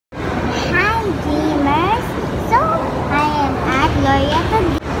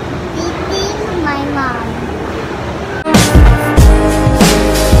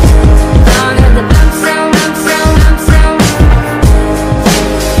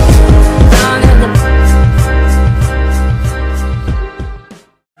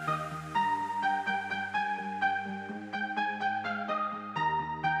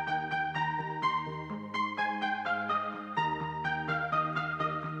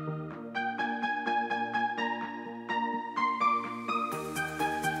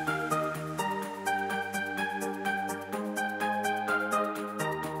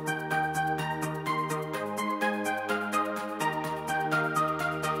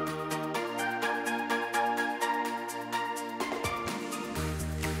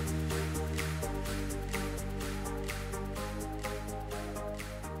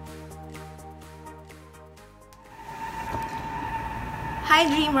Hi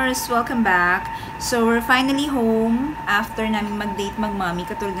dreamers! Welcome back! So we're finally home after namin mag-date mag-mommy,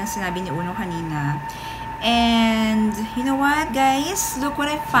 katulad ng sinabi ni Uno kanina. And you know what guys? Look what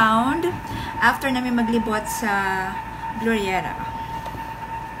I found after namin maglibot sa Glorietta.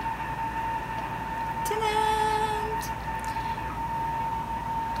 Tadaan!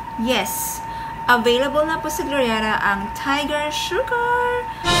 Yes! Available na po sa Glorietta ang Tiger Sugar!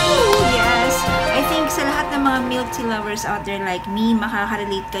 Ooh, yes! I think sa lahat ng mga milk tea lovers out there like me,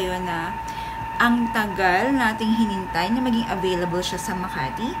 makaka-relate kayo na ang tagal nating hinintay na maging available siya sa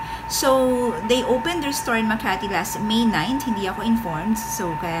Makati. So, they opened their store in Makati last May 9th. Hindi ako informed.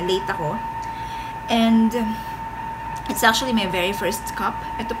 So, kaya late ako. And it's actually my very first cup.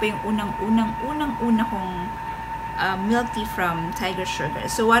 Ito po yung unang-una kong milk tea from Tiger Sugar.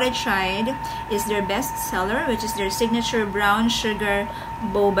 So what I tried is their best seller, which is their signature brown sugar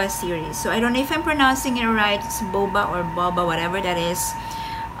boba series. So I don't know if I'm pronouncing it right. It's boba or boba, whatever that is.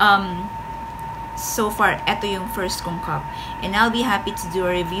 So far, ito yung first kong cup. And I'll be happy to do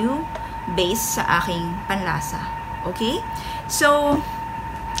a review based sa aking panlasa. Okay? So,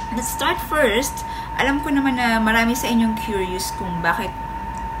 let's start first. Alam ko naman na marami sa inyong curious kung bakit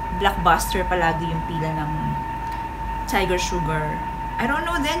blockbuster palagi yung pila ng Tiger Sugar. I don't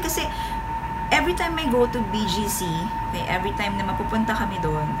know then kasi every time I go to BGC, okay, every time na mapupunta kami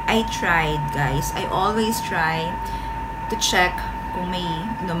doon, I tried, guys. I always try to check kung may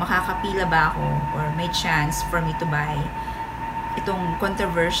makakapila ba ako or may chance for me to buy itong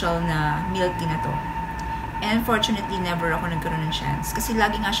controversial na milk tea na to. And unfortunately, never ako nagkaroon ng chance. Kasi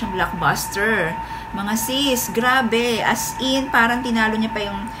lagi nga siyang blockbuster. Mga sis, grabe. As in, parang tinalo niya pa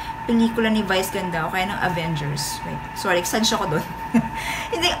yung pelikula ni Vice Ganda o kaya ng Avengers. Wait, sorry, excited siya ko doon.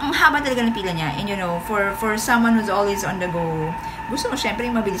 Hindi, ang haba talaga ng pila niya. And you know, for someone who's always on the go, gusto mo syempre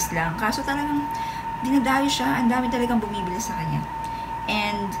yung mabilis lang. Kaso talagang dinadayo siya. Ang dami talagang bumibili sa kanya.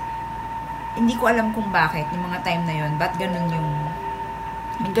 And hindi ko alam kung bakit yung mga time na yun. Ba't ganun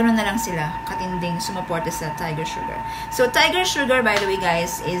ganun na lang sila katinding sumuporta sa Tiger Sugar. So Tiger Sugar, by the way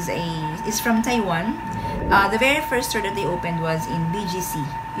guys, is from Taiwan. The very first store that they opened was in BGC.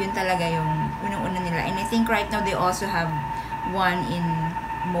 Yun talaga yung unang-una nila. And I think right now they also have one in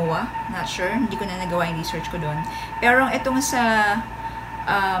MOA. Not sure. Hindi ko na nagawa yung research ko doon. Pero itong sa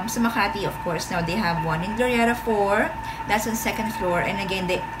Makati, of course, now they have one in Glorietta 4. That's on second floor. And again,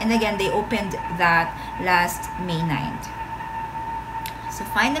 they opened that last May 9th. So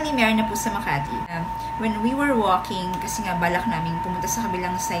finally, meron na po sa Makati. When we were walking, kasi nga balak namin pumunta sa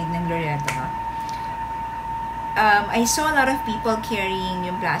kabilang side ng Glorietta, I saw a lot of people carrying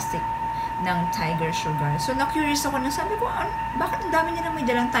yung plastic ng Tiger Sugar. So, na-curious ako na sabi ko, bakit ang dami nila may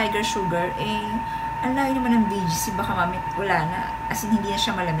dalang Tiger Sugar? Eh, ang layo naman ng BGC, baka mamit wala na. As in, hindi na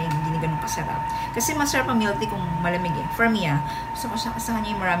siya malamig, hindi na ganun kasarap. Kasi masarap ang milk tea kung malamig eh. For me gusto ko sa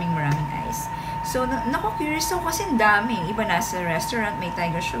kanya yung maraming ice. So, naku-curious ako kasi ang dami. Iba nasa restaurant, may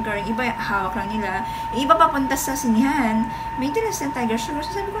Tiger Sugar. Iba hawak lang nila. Iba papunta sa sinihan, may dalas ng Tiger Sugar.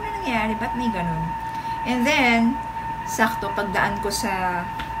 So, sabi ko na nangyayari, ba't may ganun? And then, sakto, pagdaan ko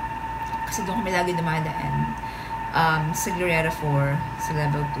kasi doon kami lagi dumadaan, sa Glorietta 4, sa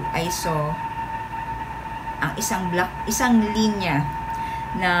level 2, I saw ang isang linya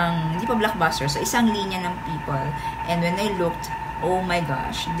ng, hindi pa blockbuster, so isang linya ng people. And when I looked, oh my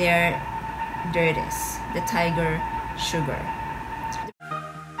gosh, there it is, the Tiger Sugar.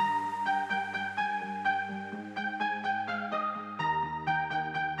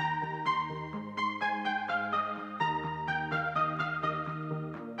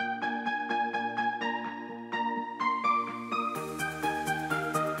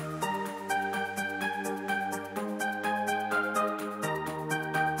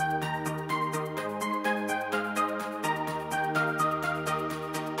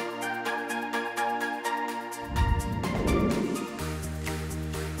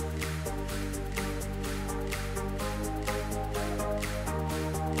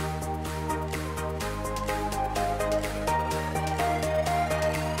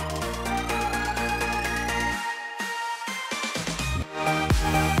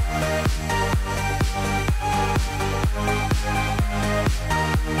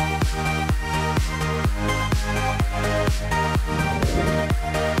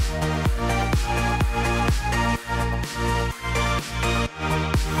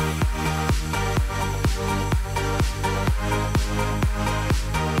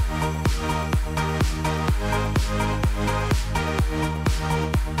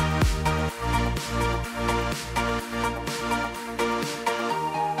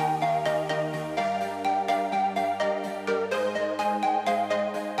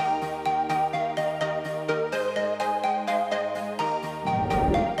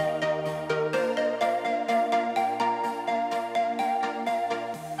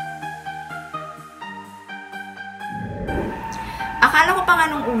 Akala ko pa nga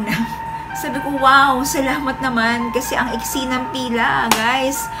nung una, sabi ko, wow, salamat naman kasi ang iksi ng pila,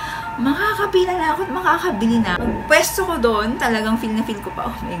 guys. Makakapila na ako at makakabili na. Pwesto ko doon, talagang feel na feel ko pa,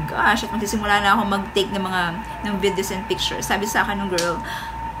 oh my gosh, at magsisimula na ako mag-take ng videos and pictures. Sabi sa akin ng girl,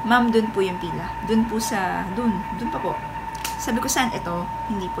 ma'am, doon po yung pila. Doon po sa, doon pa po. Sabi ko, saan ito?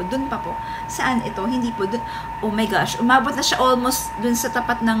 Hindi po. Doon pa po. Saan ito? Hindi po. Doon. Oh my gosh. Umabot na siya almost doon sa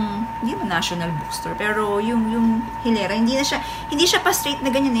tapat ng, hindi mo National Bookstore, pero yung hilera, hindi siya pa straight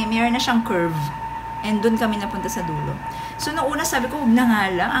na ganyan eh. Mayroon na siyang curve. And doon kami napunta sa dulo. So, noong una sabi ko, huwag na nga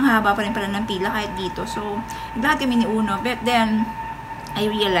lang. Ang haba pa rin pala ng pila kahit dito. So, lahat kami ni Uno. But then, I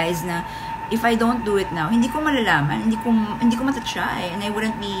realized na if I don't do it now, hindi ko malalaman, hindi ko matatry, and I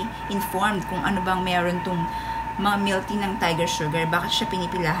wouldn't be informed kung ano bang meron tong mga milk tea ng Tiger Sugar, bakit siya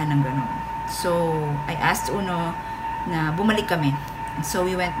pinipilahan ng ganun. So, I asked Uno na bumalik kami. So,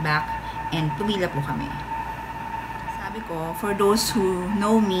 we went back and pumila po kami. Sabi ko, for those who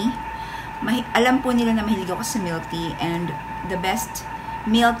know me, alam po nila na mahilig ako sa milk tea, and the best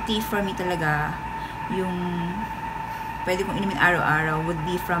milk tea for me talaga, yung pwede kong inumin araw-araw, would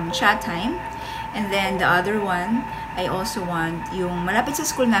be from Cha Time. And then, the other one, I also want yung malapit sa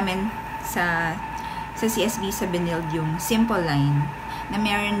school namin sa CSB sa Benild, yung Simple Line, na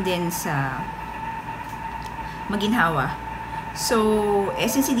meron din sa Maginhawa. So,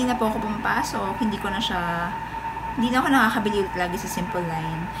 since hindi na po ako pumapasok, hindi na ako nakakabili ulit lagi sa Simple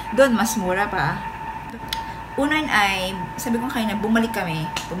Line. Doon, mas mura pa. Unan ay, sabi ko kayo na, bumalik kami,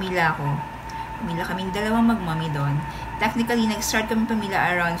 pumila kaming dalawang magmami doon. Technically, nag-start kami pumila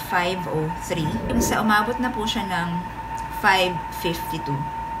around 5:03. Sa umabot na po siya ng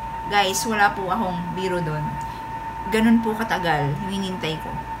 5:52. Guys, wala po akong biro doon. Ganun po katagal yung hinintay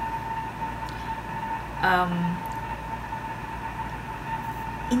ko.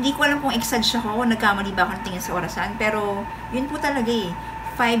 Hindi ko alam kung exage ako, kung nagkamali ba ako ng tingin sa orasan, pero yun po talaga eh.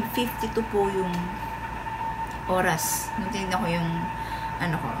 5:52 po yung oras. Nung tinignan ko yung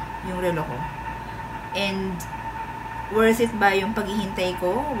yung relo ko. And worth it ba yung paghihintay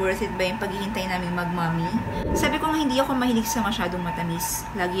ko? Worth it ba yung paghihintay namin magmami? Sabi ko nga, hindi ako mahilig sa masyadong matamis.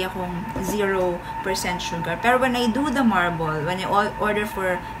 Lagi akong 0% sugar. Pero when I do the marble, when I order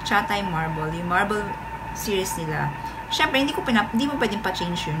for Cha Time marble, yung marble series nila, syempre, hindi mo pwedeng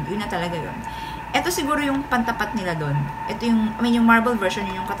pa-change yun. Yun na talaga yun. Ito siguro yung pantapat nila doon. Ito yung marble version,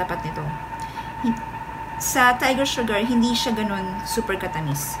 yun yung katapat nito. Sa Tiger Sugar, hindi siya ganun super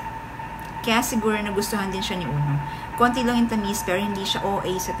katamis. Kaya siguro nagustuhan din siya ni Uno. Konti lang yung tamis, pero hindi siya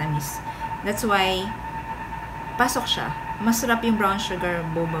OA sa tamis. That's why, pasok siya. Masarap yung brown sugar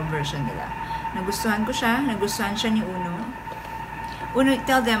boba version nila. Nagustuhan ko siya. Nagustuhan siya ni Uno. Uno,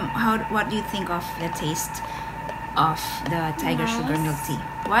 tell them, what do you think of the taste of the Tiger Sugar milk tea?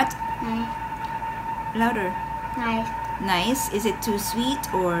 What? Nice. Louder. Nice. Nice? Is it too sweet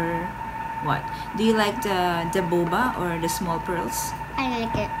or what? Do you like the boba or the small pearls? I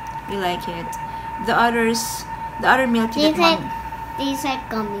like it. You like it? The other milk tea that Tastes like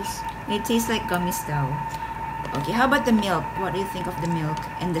gummies. it tastes like gummies daw. Okay, how about the milk? What do you think of the milk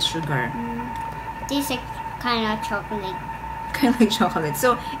and the sugar? Tastes like kind of chocolate. Kind of like chocolate.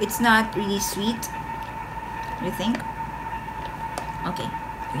 So, it's not really sweet, you think? Okay,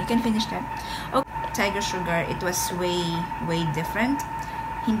 you can finish that. Okay, Tiger Sugar, it was way different.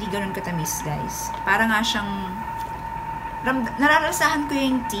 Hindi ganun katamis, guys. Para nga siyang nararasahan ko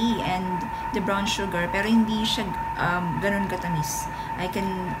yung tea and the brown sugar, pero hindi siya ganun katamis. I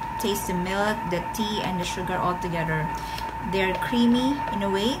can taste the milk, the tea, and the sugar all together. They're creamy in a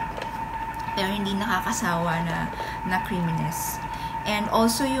way, pero hindi nakakasawa na creaminess. And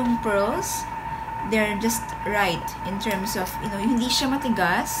also yung pearls, they're just right in terms of, hindi siya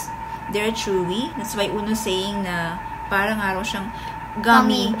matigas. They're chewy. That's why Uno saying na parang araw siyang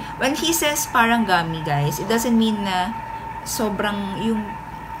gummy. When he says parang gummy, guys, it doesn't mean na sobrang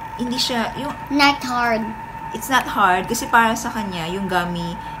hindi siya Not hard. It's not hard kasi para sa kanya yung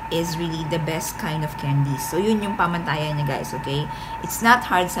gummy is really the best kind of candy. So yun yung pamantayan niya, guys, okay? It's not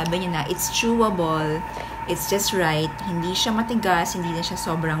hard, sabi niya na it's chewable. It's just right. Hindi siya matigas, hindi na siya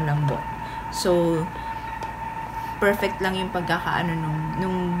sobrang lambot. So perfect lang yung pagkakaano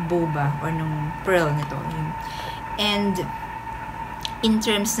nung boba or nung pearl nito. And in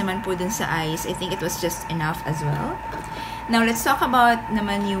terms naman po dun sa ice, I think it was just enough as well. Now, let's talk about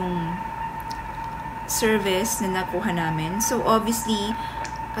naman yung service na nakuha namin. So, obviously,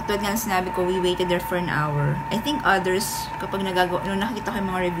 katulad nga sinabi ko, we waited there for an hour. I think others, kapag nung nakikita ko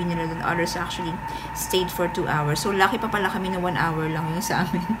yung mga review nila doon, others actually stayed for 2 hours. So, lucky pa pala kami na 1 hour lang yung sa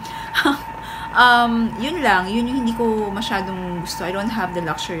amin. Yun lang. Yun yung hindi ko masyadong gusto. I don't have the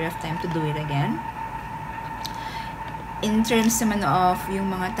luxury of time to do it again. in terms naman of yung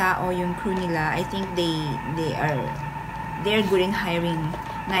mga tao, yung crew nila, I think they're good in hiring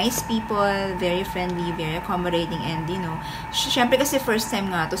nice people, very friendly, very accommodating, and you know, syempre kasi first time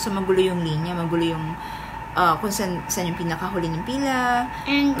nga to, so magulo yung linya, magulo yung kung saan yung pinakahuli ng pila.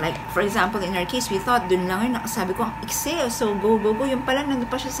 And like, for example, in our case, we thought, dun lang yun, sabi ko, ang ikse, so go. Yung pala,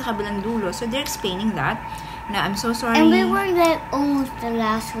 nandun pa siya sa kabilang dulo. So, they're explaining that, na I'm so sorry. And we were like almost the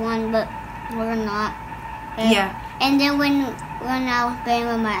last one, but we're not. Yeah. And then when I was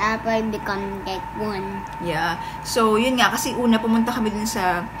playing with my app, I become like one. Yeah. So, yun nga, kasi una pumunta kami dun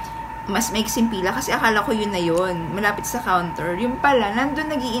sa mas maiksing pila, kasi akala ko yun na yun, malapit sa counter. Yung pala,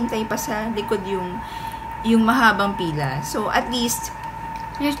 nandun nag-iintay pa sa likod yung mahabang pila. So, at least,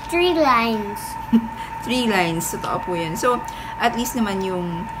 there's 3 lines. 3 lines. Totoo po yun. So, at least naman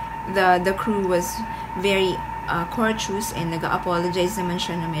yung the crew was very courteous and nag-apologize naman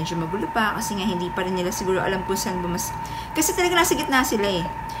siya na medyo magulo pa kasi nga hindi pa rin nila siguro alam kung saan kasi talaga nasa gitna sila eh.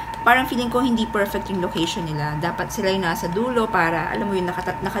 Parang feeling ko hindi perfect yung location nila. Dapat sila yung nasa dulo para, alam mo yun,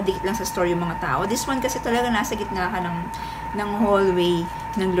 nakadikit lang sa store yung mga tao. This one kasi talaga nasa gitna ka ng hallway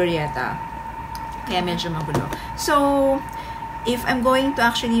ng Glorietta. Kaya medyo magulo. So, if I'm going to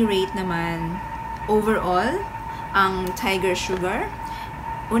actually rate naman overall ang Tiger Sugar,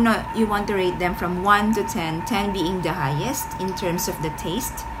 uno, you want to rate them from 1 to 10, 10 being the highest in terms of the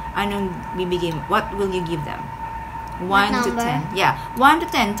taste. Anong bibigay mo? What will you give them? 1 to 10. Yeah, 1 to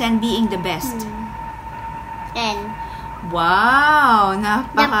 10, 10 being the best. 10. Wow!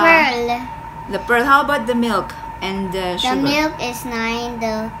 Napaka... The pearl. The pearl. How about the milk and the sugar? The milk is 9,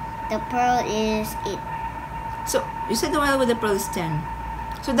 the pearl is 8. So, you said the while with the pearl is 10.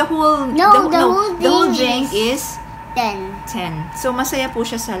 So, the whole drink is 10. 10. So, masaya po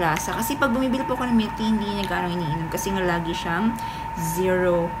siya sa lasa. Kasi pag bumibili po ako ng milk tea, hindi niya gano'ng iniinom. Kasi nga lagi siyang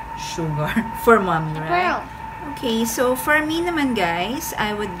 0 sugar for mommy, right? Pearl. Okay, so for me naman guys,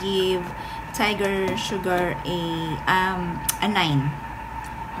 I would give Tiger Sugar a 9.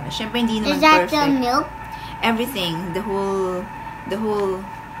 Siyempre, hindi naman perfect. Is that the milk? Everything. The whole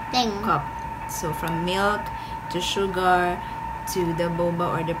thing. Cup. So, from milk to sugar to the boba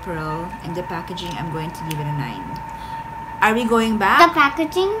or the pearl and the packaging, I'm going to give it a 9. Are we going back? The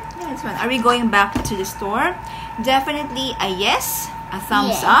packaging? Yeah, it's fun. Are we going back to the store? Definitely a yes. A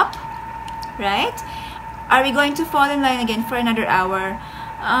thumbs up. Right? Are we going to fall in line again for another hour?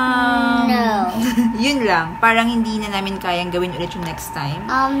 No. Yun lang. Parang hindi na namin kayang gawin ulit yung next time.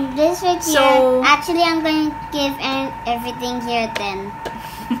 This right here, actually I'm going to give everything here 10.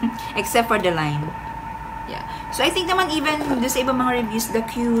 Except for the line. Yeah. So, I think naman even sa ibang mga reviews, the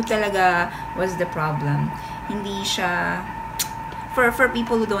queue talaga was the problem. Hindi siya... For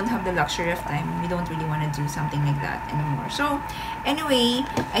people who don't have the luxury of time, we don't really want to do something like that anymore. So, anyway,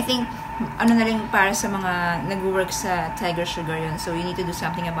 I think ano na rin para sa mga nag-work sa Tiger Sugar yun. So, you need to do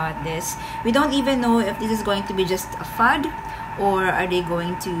something about this. We don't even know if this is going to be just a fad or are they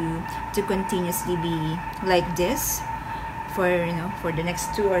going to continuously be like this for, you know, for the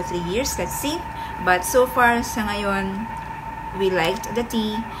next 2 or 3 years. Let's see. But so far, sa ngayon, we liked the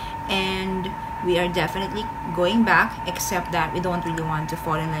tea and we are definitely going back, except that we don't really want to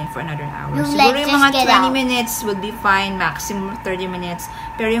fall in line for another hour. Siguro yung mga 20 minutes would be fine, maximum 30 minutes.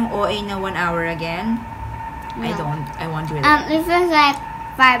 Pero yung OA na 1 hour again, no. I won't do it. If it's like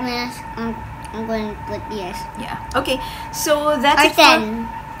 5 minutes, I'm going to put yes. Yeah. Okay, so that's it 10.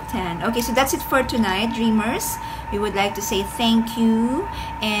 10. Okay, so that's it for tonight, Dreamers. We would like to say thank you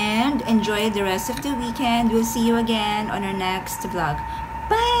and enjoy the rest of the weekend. We'll see you again on our next vlog.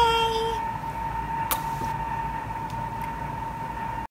 Bye!